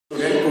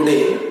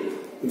Today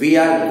we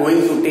are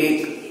going to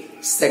take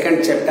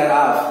second chapter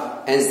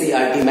of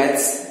Ncert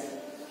Maths,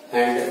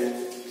 and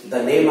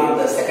the name of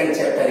the second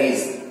chapter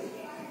is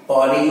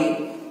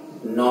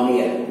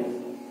Polynomial.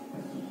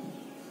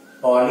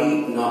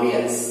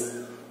 Polynomials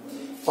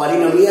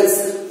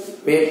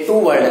में to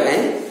word हैं,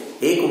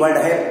 एक word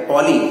है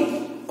poly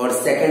और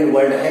second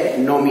word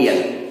है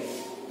नोमियल.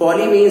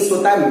 Poly means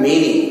होता है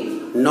many,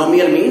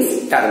 नोमियल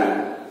means term.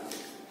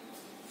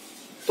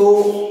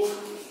 तो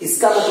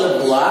इसका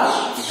मतलब हुआ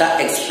the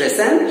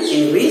expression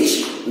in which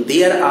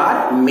there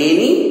are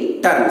many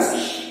terms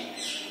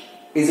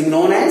is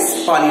known as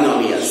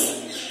polynomials.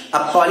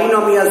 अब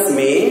पॉलिनोमियल्स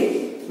में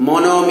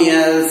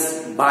मोनोमियल्स,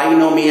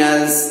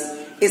 बाइनोमियल्स,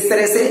 इस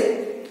तरह से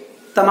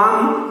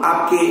तमाम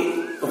आपके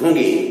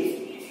होंगे.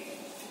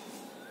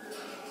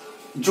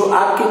 जो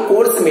आपके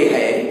कोर्स में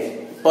है,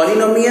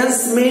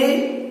 पॉलिनोमियल्स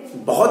में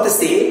बहुत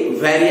से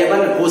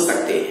वेरिएबल हो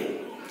सकते हैं,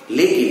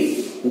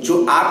 लेकिन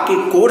जो आपके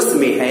कोर्स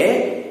में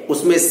है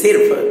उसमें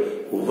सिर्फ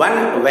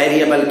वन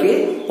वेरिएबल के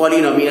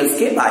पॉलिनोमियल्स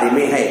के बारे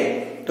में है.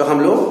 तो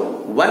हम लोग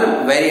वन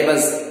वेरिएबल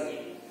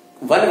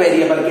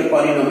के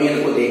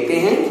पॉलिनोमियल को देखते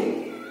हैं.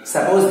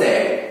 सपोज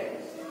दैट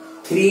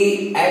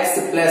 3x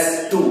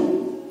 + 2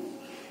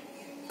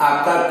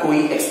 आपका कोई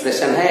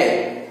एक्सप्रेशन है.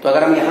 तो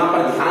अगर हम यहां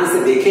पर ध्यान से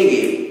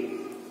देखेंगे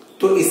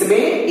तो इसमें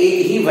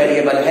एक ही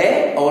वेरिएबल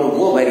है और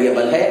वो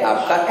वेरिएबल है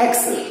आपका x.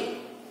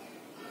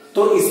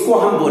 तो इसको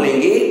हम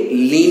बोलेंगे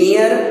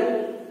लीनियर,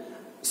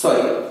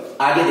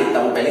 आगे देखता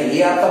हूं. पहले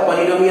ये आपका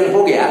पॉलिनोमियल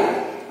हो गया.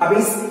 अब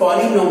इस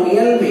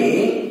पॉलिनोमियल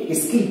में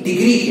इसकी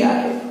डिग्री क्या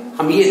है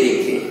हम ये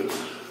देखते हैं.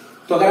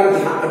 तो अगर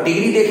हम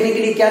डिग्री देखने के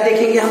लिए क्या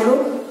देखेंगे हम लोग,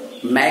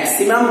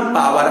 मैक्सिमम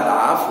पावर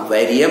ऑफ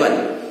वेरिएबल.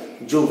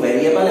 जो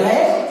वेरिएबल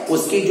है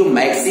उसकी जो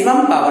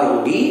मैक्सिमम पावर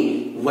होगी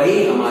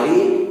वही हमारी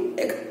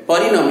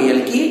पॉलिनोमियल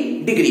की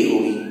डिग्री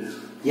होगी.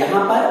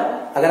 यहां पर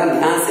अगर हम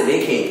ध्यान से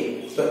देखें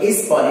तो इस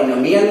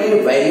पॉलिनोमियल में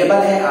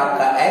वेरिएबल है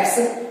आपका x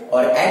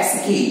और x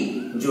की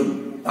जो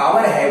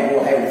पावर है वो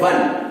है 1.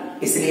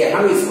 इसलिए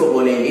हम इसको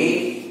बोलेंगे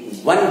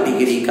 1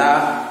 डिग्री का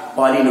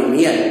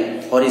पॉलिनोमियल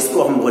और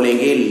इसको हम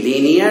बोलेंगे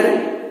लीनियर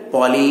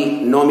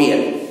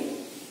पॉलिनोमियल.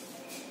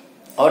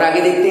 और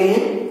आगे देखते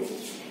हैं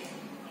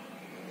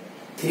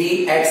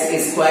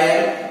 3x²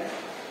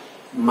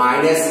 -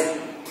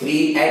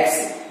 3x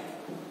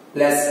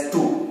 +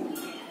 2.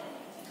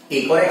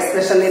 एक और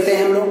एक्सप्रेशन लेते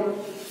हैं हम लोग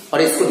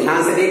और इसको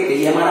ध्यान से देखते हैं.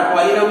 ये हमारा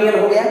पॉलिनोमियल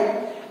हो गया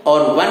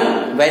और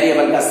वन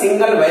वेरिएबल का,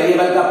 सिंगल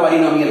वेरिएबल का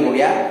पॉलिनोमियल हो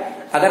गया.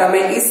 अगर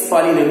हमें इस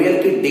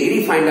पॉलिनोमियल की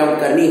डिग्री फाइंड आउट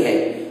करनी है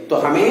तो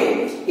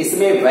हमें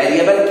इसमें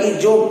वेरिएबल की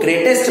जो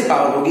ग्रेटेस्ट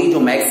पावर होगी, जो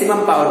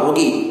मैक्सिमम पावर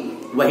होगी,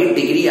 वही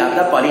डिग्री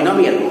आपका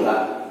पॉलिनोमियल होगा.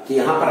 तो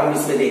यहां पर हम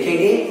इसमें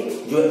देखेंगे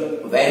जो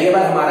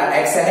वेरिएबल हमारा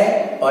x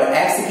है और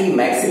x की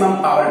मैक्सिमम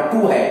पावर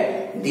 2 है,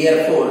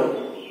 देयरफॉर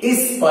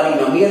इस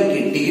पॉलिनोमियल की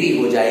डिग्री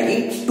हो जाएगी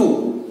 2.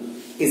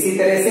 इसी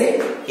तरह से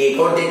एक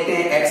और देखते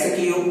हैं x³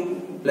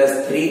 +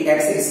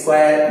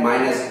 3x²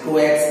 -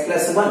 2x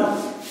 + 1.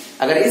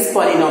 अगर इस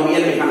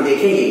पॉलिनोमियल में हम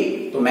देखेंगे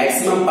तो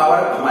मैक्सिमम पावर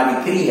हमारी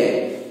 3 है,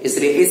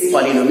 इसलिए इस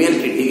पॉलिनोमियल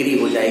की डिग्री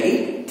हो जाएगी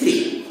 3.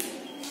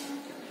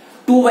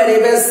 2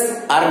 वेरिएबल्स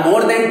और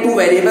मोर देन 2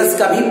 वेरिएबल्स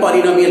का भी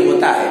पॉलिनोमियल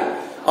होता है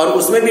और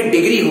उसमें भी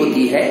डिग्री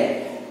होती है,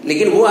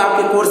 लेकिन वो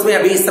आपके कोर्स में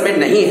अभी इस समय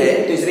नहीं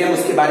है, तो इसलिए हम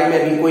उसके बारे में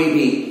अभी कोई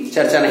भी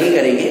चर्चा नहीं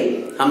करेंगे.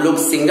 हम लोग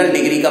सिंगल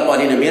डिग्री का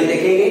पॉलिनोमियल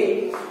देखेंगे.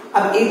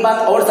 अब एक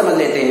बात और समझ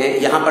लेते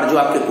हैं, यहां पर जो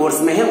आपके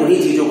कोर्स में है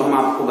उन्हीं चीजों को हम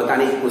आपको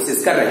बताने की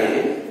कोशिश कर रहे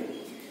हैं.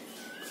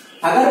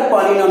 अगर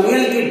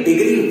पॉलिनोमियल की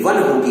डिग्री 1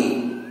 होगी,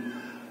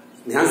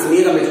 ध्यान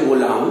सुनिएगा मैं जो बोल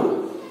रहा हूं,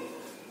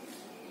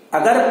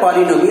 अगर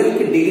पॉलिनोमियल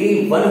की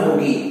डिग्री 1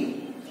 होगी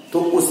तो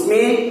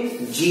उसमें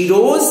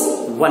जीरोस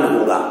 1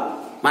 होगा,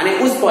 माने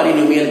उस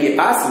पॉलिनोमियल के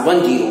पास 1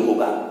 जीरो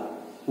होगा,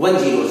 1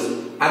 जीरोस.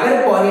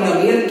 अगर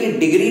पॉलिनोमियल की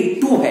डिग्री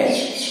 2 है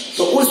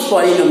तो उस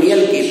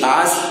पॉलिनोमियल के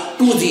पास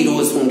 2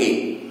 जीरोस होंगे.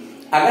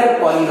 अगर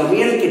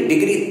पॉलिनोमियल की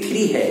डिग्री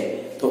 3 है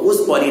तो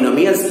उस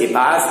पॉलिनोमियल्स के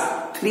पास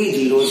 3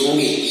 जीरोस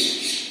होंगे.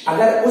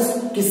 अगर उस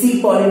किसी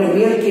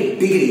पॉलिनोमियल की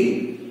डिग्री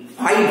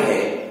 5 है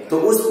तो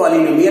उस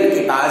पॉलिनोमियल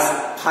के पास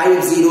 5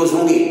 जीरोस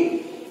होंगे.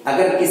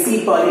 अगर किसी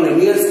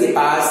पॉलिनोमियल्स के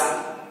पास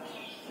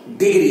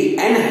डिग्री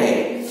n है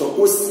तो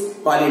उस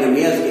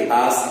पॉलिनोमियल के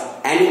पास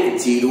n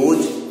जीरोस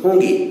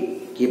होंगे.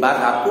 ये बात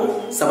आपको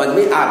समझ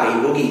में आ गई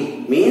होगी.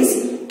 मीन्स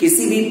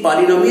किसी भी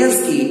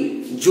पॉलिनोमियल्स की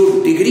जो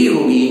डिग्री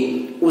होगी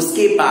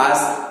उसके पास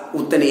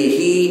उतने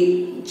ही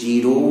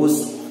जीरोस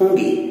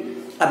होंगे.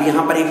 अब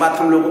यहां पर एक बात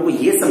हम लोगों को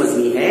यह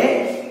समझनी है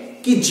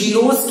कि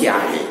जीरोस क्या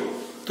है.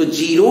 तो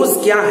जीरोस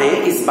क्या है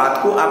इस बात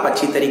को आप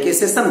अच्छी तरीके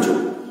से समझो.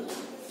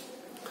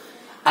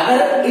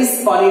 अगर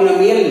इस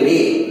पॉलिनोमियल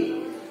में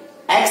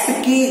x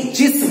की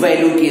जिस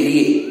वैल्यू के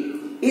लिए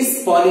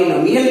इस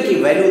पॉलिनोमियल की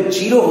वैल्यू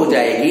 0 हो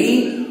जाएगी,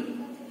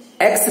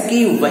 x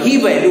की वही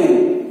वैल्यू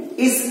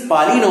इस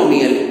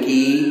पॉलिनोमियल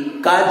की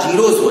का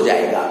जीरोस हो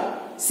जाएगा.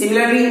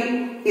 सिमिलरली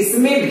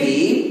इसमें भी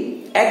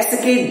x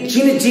के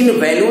जिन जिन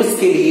वैल्यूज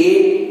के लिए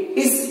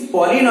इस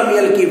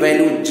पॉलिनोमियल की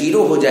वैल्यू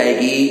 0 हो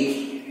जाएगी,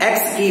 x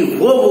की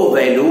वो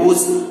वैल्यूज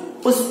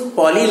उस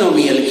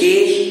पॉलिनोमियल के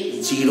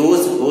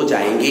जीरोस हो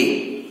जाएंगे।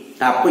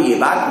 आपको ये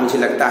बात मुझे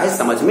लगता है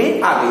समझ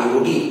में आ गई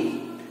होगी।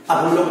 अब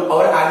हम लोग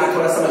और आगे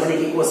थोड़ा समझने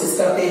की कोशिश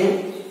करते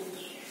हैं।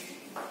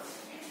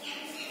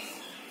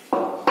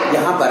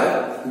 यहां पर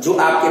जो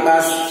आपके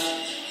पास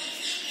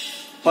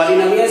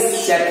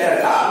पॉलिनोमियल्स चैप्टर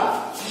का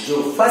जो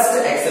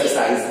फर्स्ट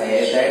एक्सरसाइज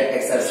है, दैट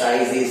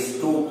एक्सरसाइज इज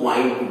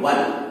 2.1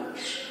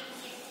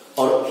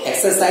 और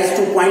एक्सरसाइज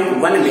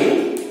 2.1 में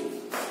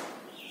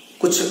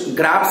कुछ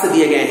ग्राफ्स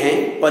दिए गए हैं।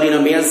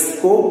 पॉलिनोमियल्स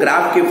को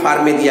ग्राफ के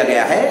फॉर्म में दिया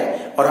गया है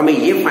और हमें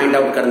यह फाइंड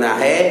आउट करना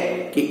है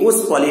कि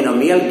उस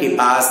पॉलिनोमियल के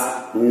पास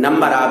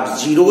नंबर ऑफ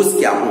जीरोस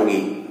क्या होंगे।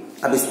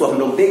 अब इसको हम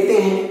लोग देखते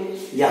हैं।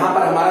 यहां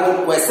पर हमारा जो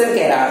क्वेश्चन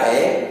कह रहा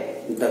है,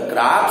 the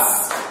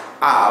graphs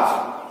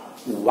of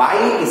y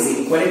is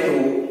equal to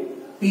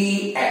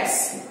px.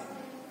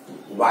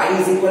 y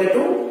is equal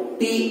to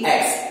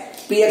px.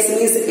 px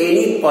means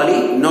any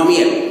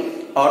polynomial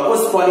और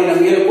उस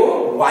पॉलिनोमियल को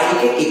y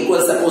के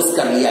इक्वल सपोज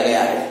कर लिया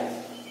गया है।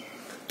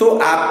 तो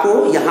आपको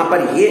यहां पर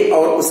ये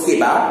और उसके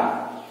बाद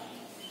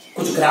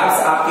कुछ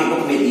ग्राफ्स आपके बुक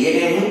में दिए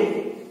गए हैं।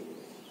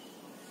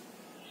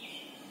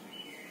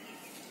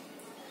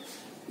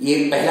 ये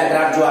पहला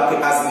ग्राफ जो आपके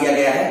पास दिया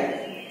गया है,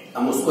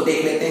 हम उसको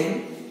देख लेते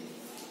हैं।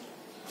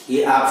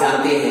 ये आप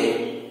जानते हैं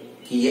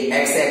कि ये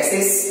x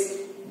axis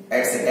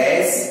x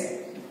dash,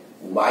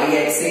 y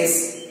axis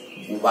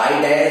y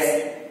dash,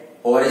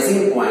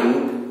 origin point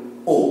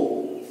O।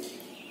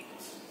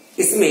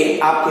 इसमें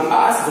आपके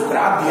पास जो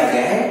ग्राफ दिया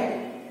गया है,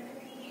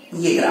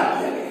 ये ग्राफ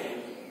दिया गया है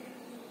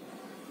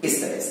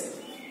इस तरह से।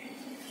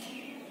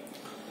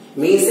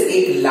 मीन्स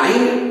एक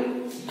लाइन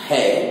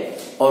है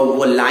और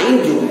वो लाइन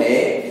जो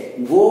है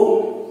वो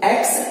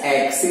x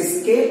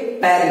एक्सिस के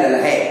पैरेलल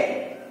है।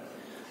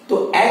 तो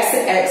x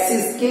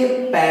एक्सिस के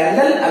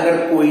पैरेलल अगर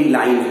कोई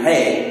लाइन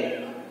है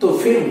तो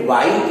फिर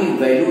y की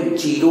वैल्यू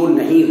 0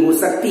 नहीं हो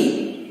सकती।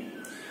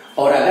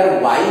 और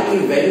अगर y की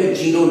वैल्यू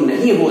 0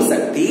 नहीं हो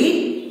सकती,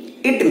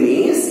 इट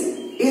मीन्स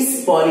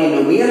इस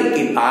पॉलिनोमियल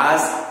के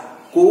पास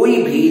कोई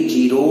भी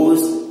जीरोस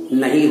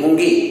नहीं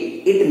होंगे।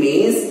 It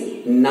means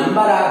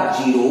number of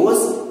zeros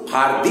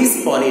for this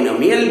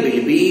polynomial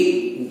will be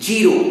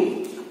 0।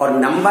 और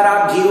नंबर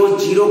ऑफ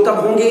जीरो कब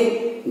होंगे?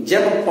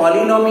 जब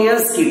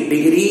पॉलिनोमियल्स की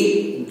डिग्री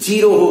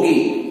 0 होगी।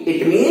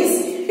 इट मीन्स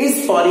इस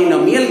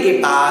पॉलिनोमियल के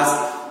पास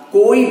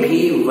कोई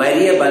भी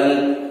वेरिएबल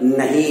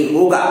नहीं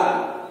होगा।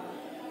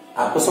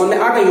 आपको समझ में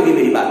आ गई होगी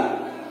मेरी बात।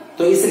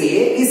 तो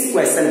इसलिए इस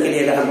क्वेश्चन के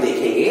लिए अगर हम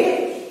देखेंगे,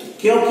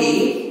 क्योंकि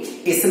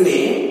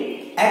इसमें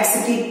x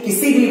की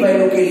किसी भी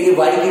वैल्यू के लिए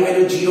y की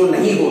वैल्यू 0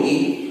 नहीं होगी,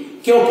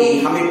 क्योंकि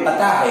हमें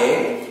पता है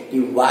कि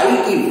y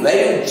की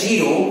वैल्यू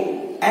 0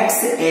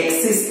 x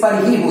एक्सिस पर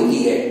ही होती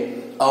है।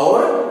 और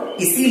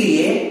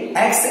इसीलिए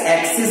x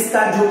एक्सिस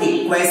का जो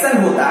इक्वेशन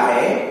होता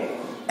है,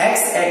 x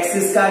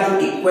एक्सिस का जो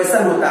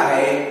इक्वेशन होता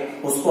है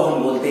उसको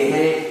हम बोलते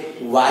हैं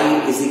y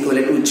इज इक्वल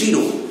टू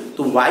 0।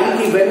 तो y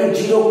की वैल्यू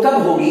 0 कब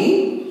होगी?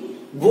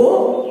 वो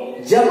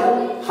जब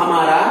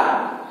हमारा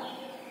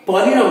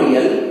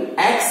पॉलिनोमियल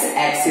x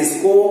एक्सिस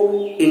को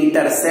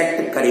इंटरसेक्ट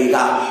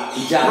करेगा।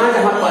 जहां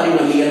जहां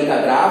पॉलिनोमियल का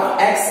ग्राफ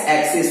x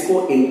एक्सिस को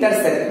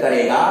इंटरसेक्ट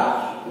करेगा,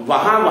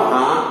 वहां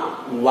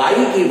y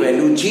की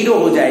वैल्यू 0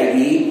 हो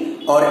जाएगी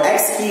और x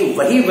की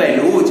वही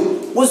वैल्यूज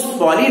उस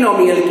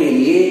पॉलिनोमियल के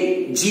लिए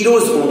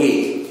जीरोस होंगे।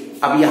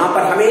 अब यहां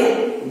पर हमें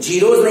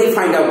जीरोस नहीं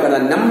फाइंड आउट करना,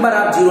 number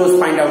of zeros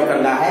find out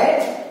करना है।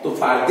 तो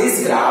for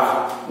this graph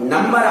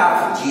number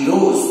of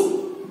zeros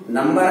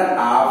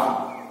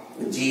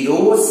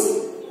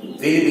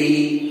will be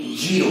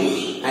 0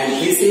 and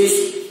this is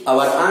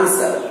our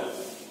answer.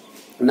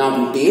 Now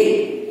we take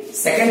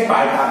second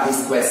part of this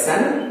question.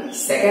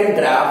 Second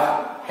graph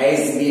has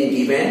been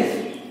given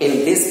in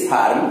this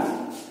form.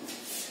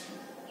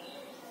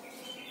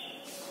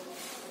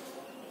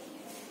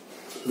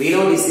 We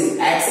know this is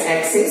x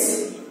axis,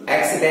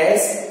 x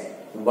dash,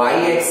 y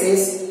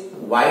axis,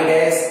 y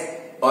dash,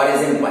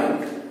 origin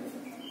point.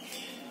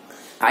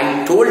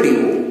 I told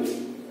you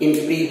in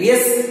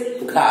previous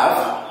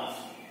graph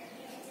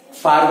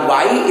for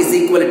y is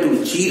equal to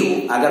 0,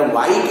 अगर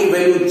y की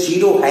value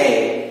 0 है,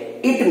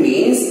 it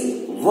means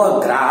वह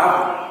graph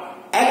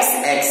x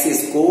axis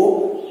को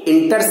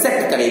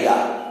intersect करेगा।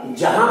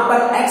 जहां पर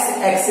x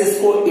axis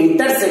को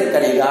intersect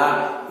करेगा,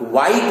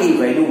 y की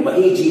वैल्यू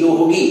वही 0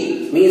 होगी।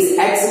 मीन्स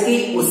x की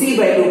उसी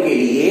वैल्यू के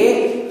लिए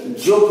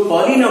जो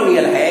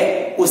पॉलिनोमियल है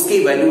उसकी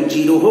वैल्यू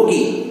 0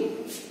 होगी।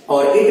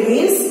 और इट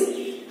मीन्स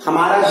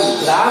हमारा जो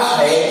ग्राफ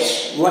है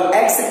वह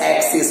x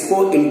एक्सिस को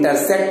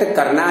इंटरसेक्ट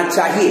करना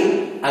चाहिए।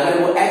 अगर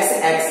वो x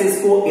एक्सिस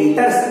को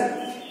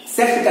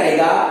इंटरसेक्ट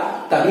करेगा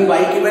तभी y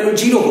की वैल्यू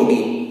 0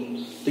 होगी।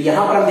 तो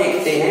यहां पर हम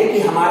देखते हैं कि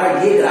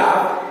हमारा ये ग्राफ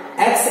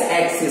x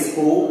एक्सिस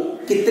को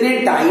कितने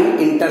टाइम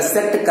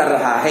इंटरसेक्ट कर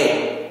रहा है।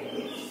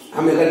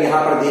 हम अगर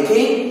यहां पर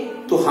देखें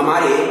तो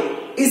हमारे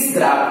इस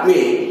ग्राफ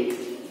में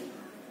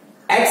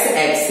x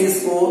एक्सिस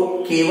को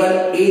केवल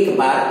एक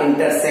बार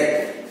इंटरसेक्ट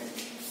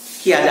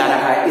किया जा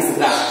रहा है इस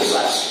ग्राफ के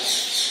द्वारा।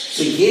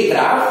 तो ये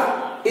ग्राफ,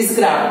 इस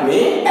ग्राफ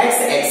में x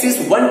एक्सिस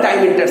 1 टाइम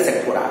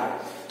इंटरसेक्ट हो रहा है।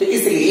 तो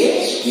इसलिए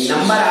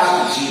number of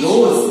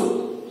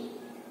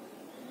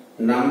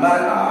number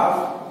of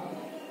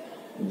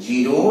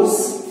zeros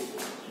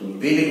will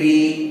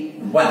be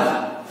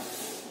 1.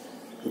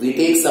 We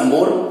take some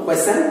more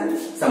question,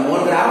 some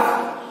more graph,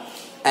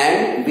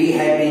 and we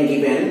have been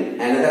given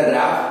another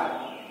graph.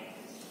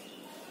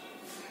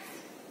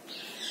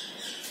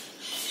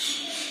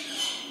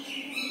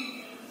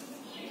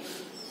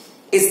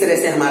 इस तरह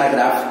से हमारा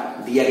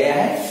ग्राफ दिया गया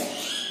है.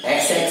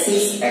 x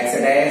axis x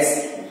dash,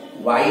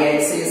 y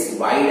axis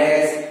y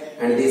dash,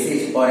 and this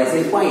is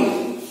origin point.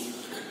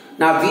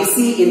 Now we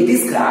see in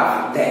this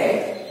graph that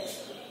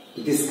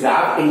this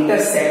graph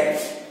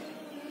intersects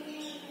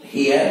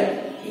here,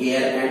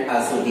 here and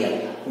also here.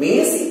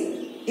 Means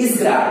इस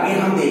graph में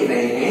हम देख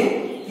रहे हैं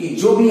कि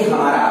जो भी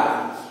हमारा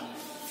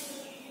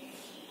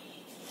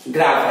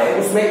ग्राफ है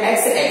उसमें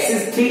x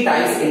एक्सिस 3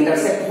 टाइम्स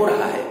इंटरसेक्ट हो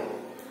रहा है.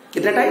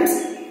 कितने टाइम्स?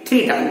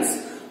 3 टाइम्स.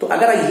 तो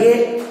अगर ये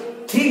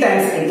 3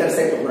 टाइम्स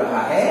इंटरसेक्ट हो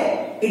रहा है,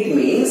 इट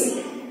मीन्स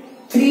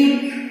 3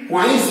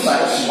 पॉइंट्स पर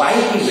y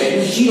की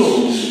वैल्यू 0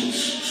 होगी.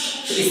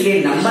 तो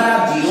इसलिए number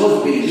of zeros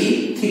will be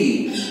 3.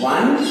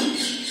 1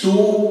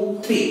 2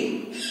 3.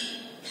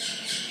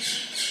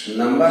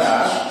 Number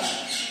of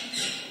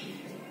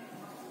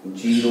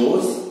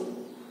zeros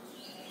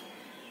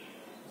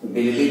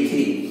will be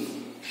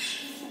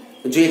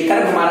 3. जो ये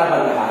कर्व हमारा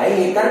बन रहा है,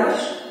 ये कर्व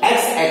x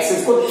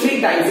एक्सिस को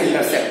 3 टाइम्स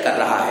इंटरसेक्ट कर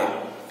रहा है,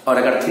 और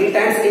अगर 3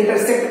 टाइम्स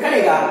इंटरसेक्ट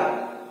करेगा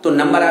तो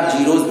number of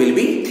zeros will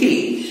be 3.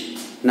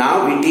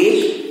 Now we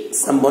take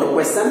some more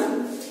question.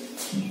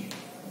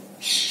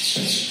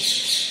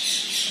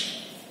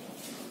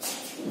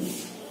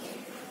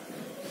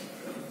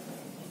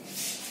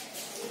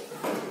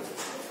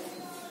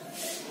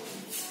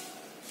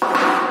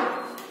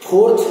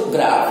 Fourth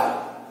graph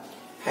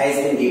has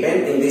been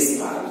given in this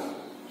form.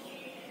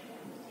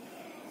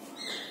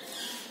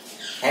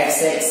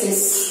 X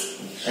axis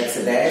x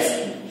dash,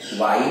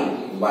 y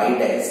y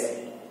dash,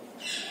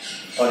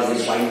 origin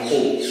point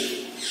O.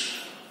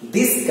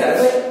 This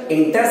curve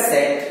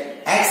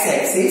intersect x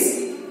axis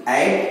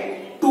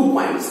at 2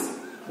 points.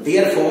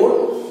 Therefore,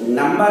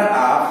 number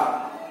of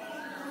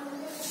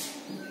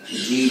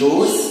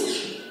zeros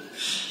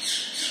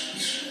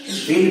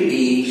will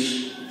be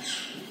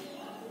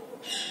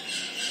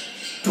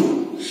 2.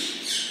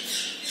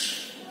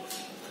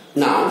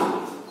 Now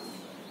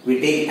we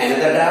take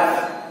another graph.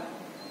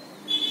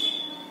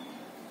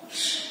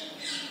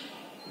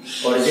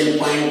 Origin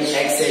point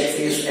x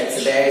axis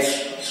x dash,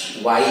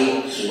 y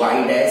y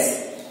dash,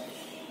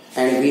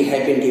 and we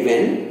have been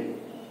given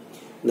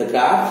the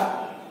graph.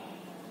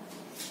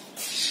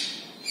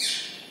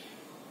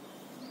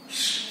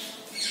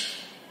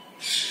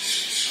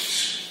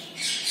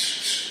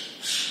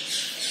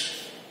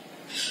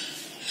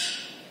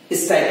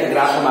 इस type का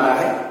graph हमारा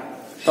है.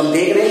 तो हम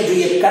देख रहे हैं जो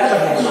ये कर्व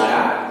है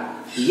हमारा,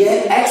 ये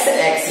x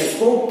एक्सिस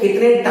को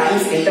कितने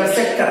टाइम्स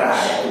इंटरसेक्ट कर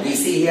रहा है. We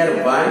see here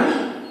 1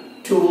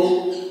 2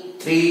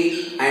 3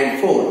 and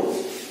 4.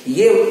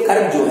 ये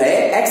कर्व जो है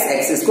x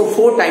एक्सिस को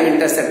 4 टाइम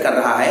इंटरसेक्ट कर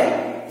रहा है.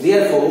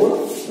 Therefore,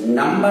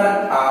 number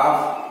of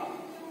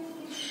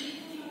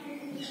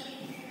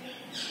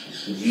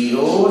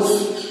zeros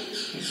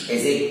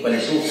is equal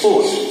to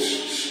 4.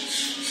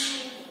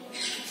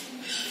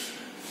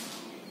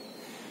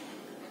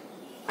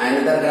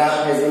 Another graph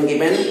has been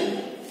given.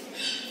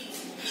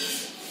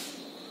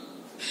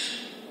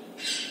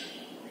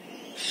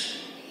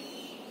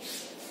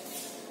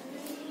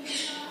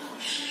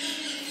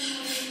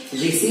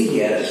 We see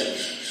here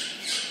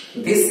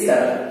this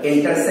curve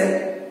intersect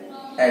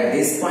at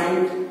this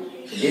point,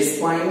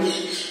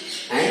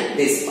 and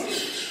this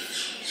point.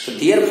 So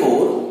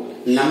therefore,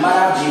 number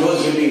of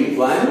zeros will be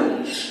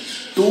 1,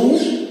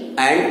 2,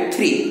 and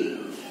 3.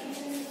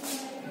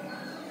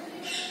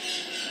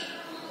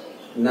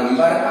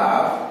 Number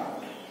of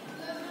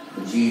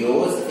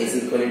zeros is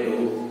equal to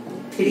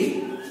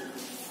 3.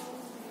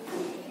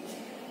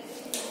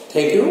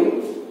 Thank you.